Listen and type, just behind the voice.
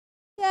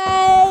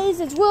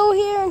it's Will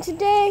here, and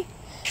today,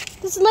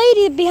 this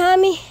lady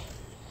behind me,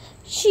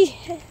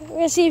 we're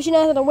gonna see if she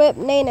knows how to whip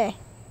Nene.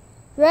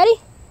 Ready?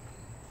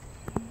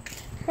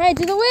 Alright,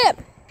 do the whip.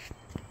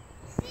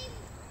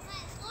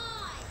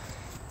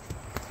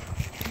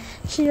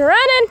 She's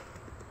running.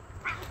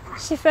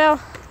 She fell.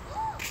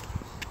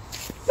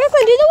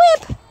 Brooklyn, do the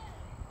whip.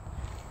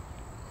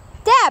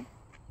 Dab.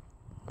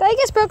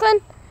 Vegas,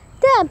 Brooklyn.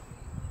 Dab.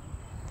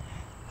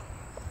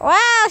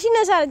 Wow, she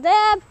knows how to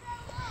dab.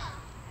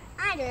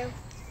 I do.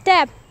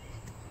 Dab.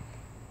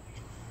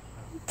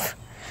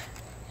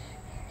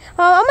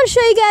 I'm going to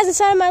show you guys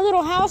inside of my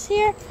little house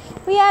here.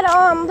 We had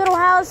a little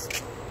house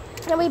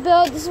that we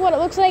built. This is what it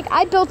looks like.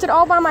 I built it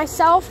all by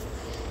myself.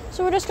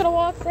 So we're just going to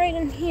walk right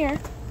in here.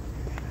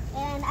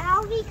 And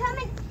I'll be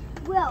coming.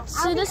 I'll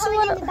be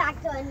coming in the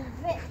back door and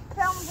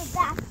film the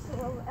back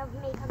door of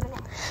me coming in.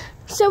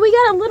 So we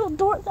got a little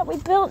door that we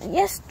built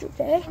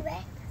yesterday.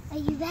 Are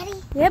you ready?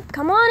 Yep,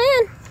 come on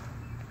in.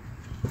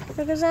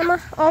 There goes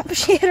Emma. Oh,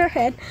 she hit her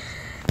head.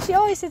 She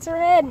always hits her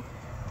head.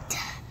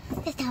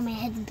 This time my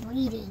head's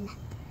bleeding.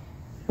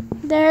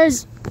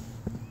 There's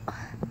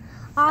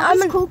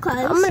cool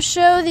cars. I'm gonna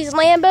show these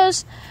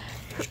Lambos.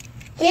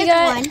 We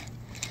got one.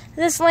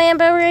 This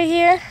Lambo right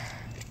here.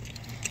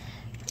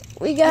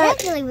 We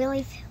got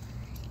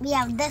we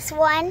have this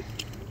one.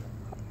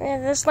 We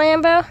have this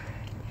Lambo.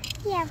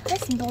 We have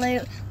this blue.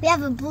 We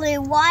have a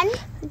blue one.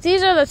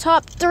 These are the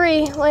top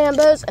 3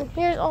 Lambos, and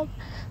here's all the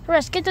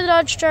rest. Get the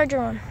Dodge Charger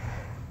one.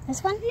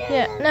 This one?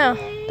 Yeah, no,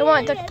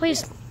 the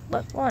police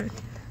one.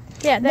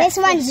 Yeah, this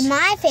one's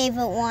my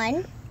favorite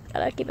one.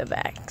 Gotta keep it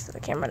back so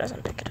the camera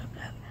doesn't pick it up.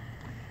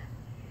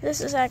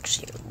 This is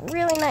actually a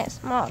really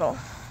nice model.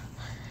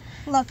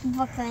 Look,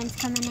 Brooklyn's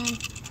coming in.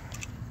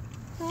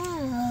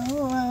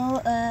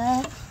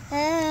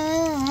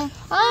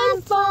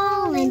 I'm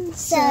falling,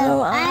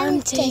 so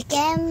I'm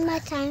taking my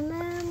time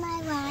of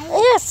my life.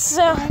 Yes,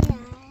 so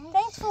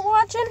thanks for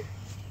watching.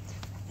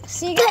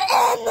 See you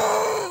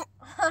guys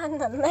on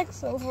the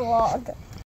next vlog.